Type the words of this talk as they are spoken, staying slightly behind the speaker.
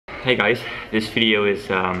Hey guys, this video is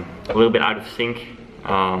a little bit out of sync.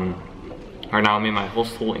 Right now I'm in my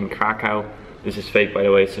hostel in Krakow. This is fake, by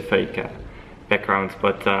the way, it's a fake background.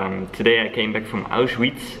 But today I came back from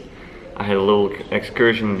Auschwitz. I had a little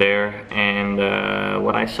excursion there, and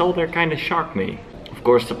what I saw there kind of shocked me. Of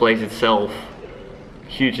course, the place itself,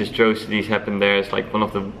 huge atrocities happened there. It's like one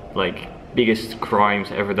of the biggest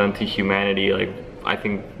crimes ever done to humanity. Like, I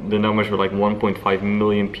think the numbers were like 1.5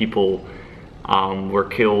 million people were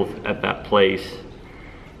killed at that place,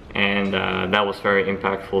 and that was very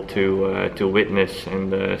impactful to witness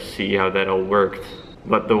and see how that all worked.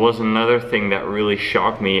 But there was another thing that really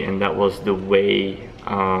shocked me, and that was the way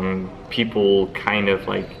people kind of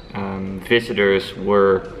visitors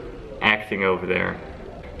were acting over there.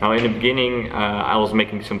 Now in the beginning I was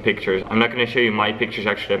making some pictures. I'm not going to show you my pictures,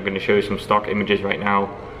 actually I'm going to show you some stock images right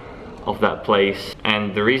now of that place.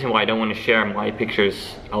 And the reason why I don't want to share my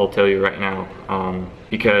pictures, I'll tell you right now,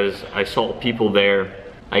 because I saw people there.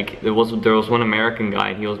 Like there was one American guy,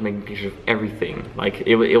 and he was making pictures of everything. Like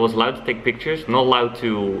it was allowed to take pictures, not allowed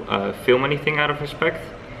to film anything out of respect,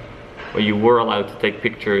 but you were allowed to take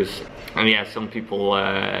pictures. And yeah, some people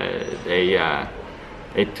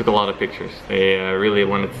they took a lot of pictures. They really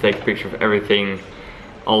wanted to take a picture of everything.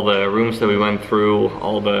 All the rooms that we went through,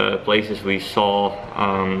 all the places we saw.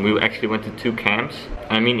 We actually went to 2 camps.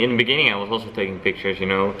 I mean, in the beginning I was also taking pictures, you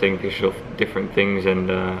know, taking pictures of different things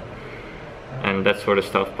and that sort of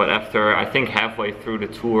stuff. But after, I think halfway through the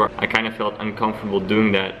tour, I kind of felt uncomfortable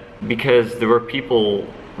doing that, because there were people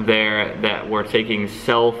there that were taking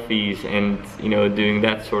selfies and, you know, doing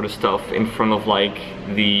that sort of stuff in front of like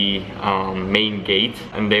the main gate,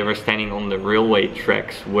 and they were standing on the railway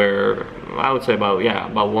tracks where I would say about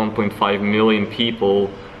 1.5 million people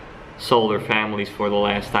saw their families for the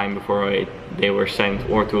last time before they were sent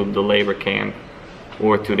or to the labor camp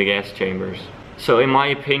or to the gas chambers. So in my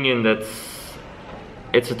opinion,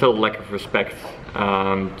 it's a total lack of respect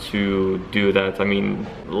to do that. I mean,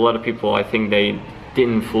 a lot of people, I think they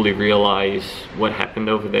didn't fully realize what happened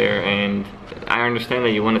over there, and I understand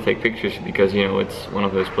that you want to take pictures because, you know, it's one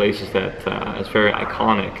of those places that is very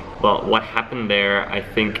iconic. But what happened there, I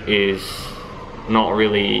think, is not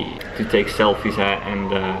really to take selfies at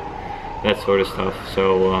and that sort of stuff.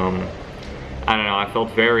 So I don't know, I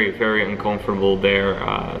felt very, very uncomfortable there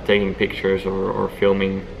taking pictures or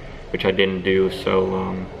filming, which I didn't do.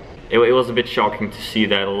 So it was a bit shocking to see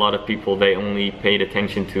that a lot of people, they only paid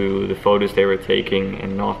attention to the photos they were taking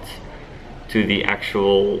and not to the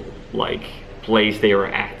actual place they were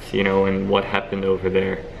at, you know, and what happened over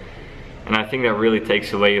there. And I think that really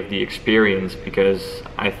takes away of the experience, because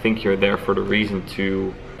I think you're there for the reason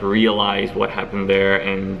to realize what happened there,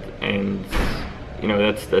 and you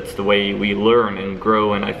know, that's the way we learn and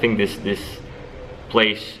grow. And I think this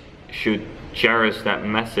place should cherish that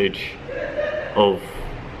message of,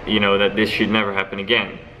 you know, that this should never happen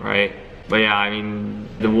again, right? But yeah, I mean,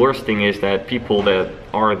 the worst thing is that people that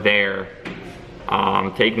are there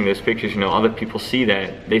taking those pictures, you know, other people see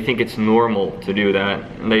that, they think it's normal to do that,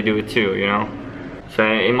 and they do it too, you know. So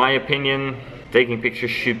in my opinion, taking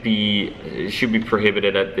pictures should be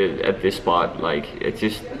prohibited at this spot. Like, it's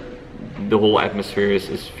just, the whole atmosphere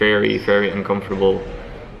is very, very uncomfortable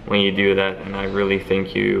when you do that, and I really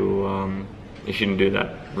think you shouldn't do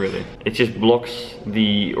that, really. It just blocks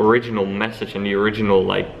the original message and the original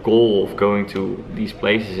goal of going to these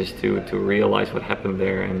places, is to realize what happened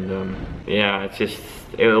there. And yeah, it's just,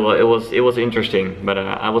 it was interesting, but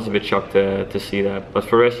I was a bit shocked to see that. But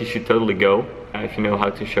for the rest, you should totally go if you know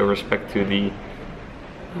how to show respect to the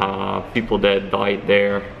people that died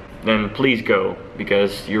there. Then please go,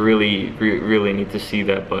 because you really need to see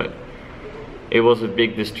that. But it was a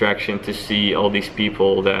big distraction to see all these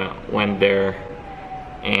people that went there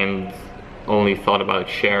and only thought about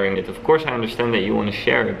sharing it. Of course, I understand that you want to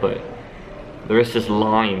share it, but there is this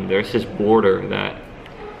line, there's this border that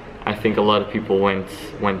I think a lot of people went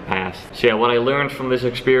past. So yeah, what I learned from this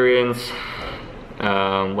experience,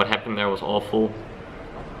 what happened there was awful.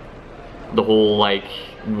 The whole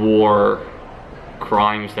war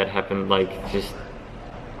crimes that happened, just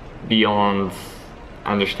beyond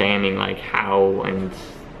understanding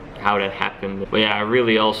how that happened. But yeah, I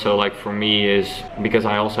really also, for me, is because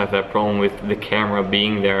I also have that problem with the camera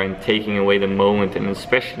being there and taking away the moment, and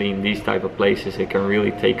especially in these type of places, it can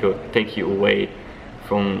really take you away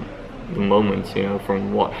from the moments, you know,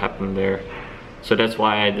 from what happened there. So that's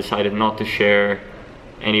why I decided not to share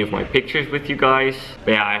any of my pictures with you guys.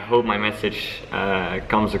 But yeah, I hope my message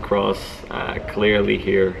comes across clearly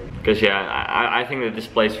here, because yeah, I think that this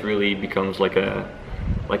place really becomes like a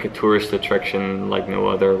tourist attraction like no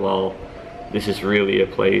other. Well, this is really a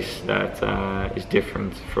place that is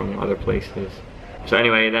different from other places. So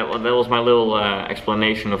anyway, that was my little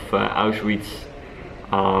explanation of Auschwitz,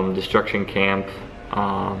 destruction camp,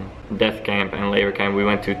 death camp and labor camp. We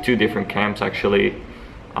went to 2 different camps actually.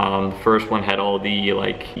 The first one had all the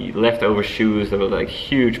like leftover shoes. There was like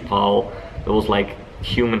huge pile. There was like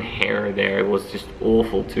human hair there. It was just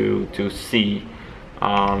awful to see.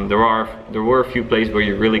 There were a few places where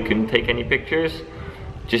you really couldn't take any pictures,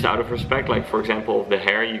 just out of respect. Like for example, the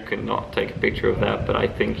hair, you could not take a picture of that, but I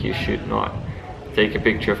think you should not take a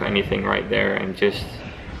picture of anything right there, and just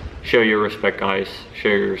show your respect, guys. Show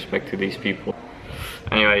your respect to these people.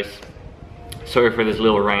 Anyways, sorry for this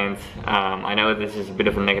little rant. I know this is a bit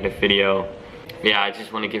of a negative video. Yeah, I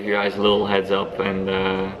just want to give you guys a little heads up, and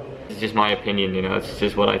it's just my opinion, you know, it's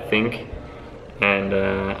just what I think. And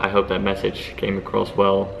I hope that message came across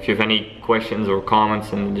well. If you have any questions or comments,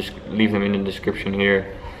 then just leave them in the description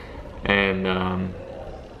here. And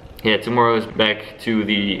yeah, tomorrow is back to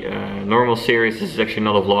the normal series. This is actually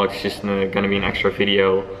not a vlog, it's just gonna be an extra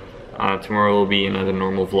video. Tomorrow will be another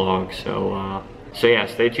normal vlog, so yeah,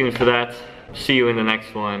 stay tuned for that. See you in the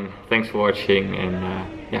next one. Thanks for watching, and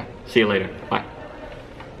yeah, see you later. Bye.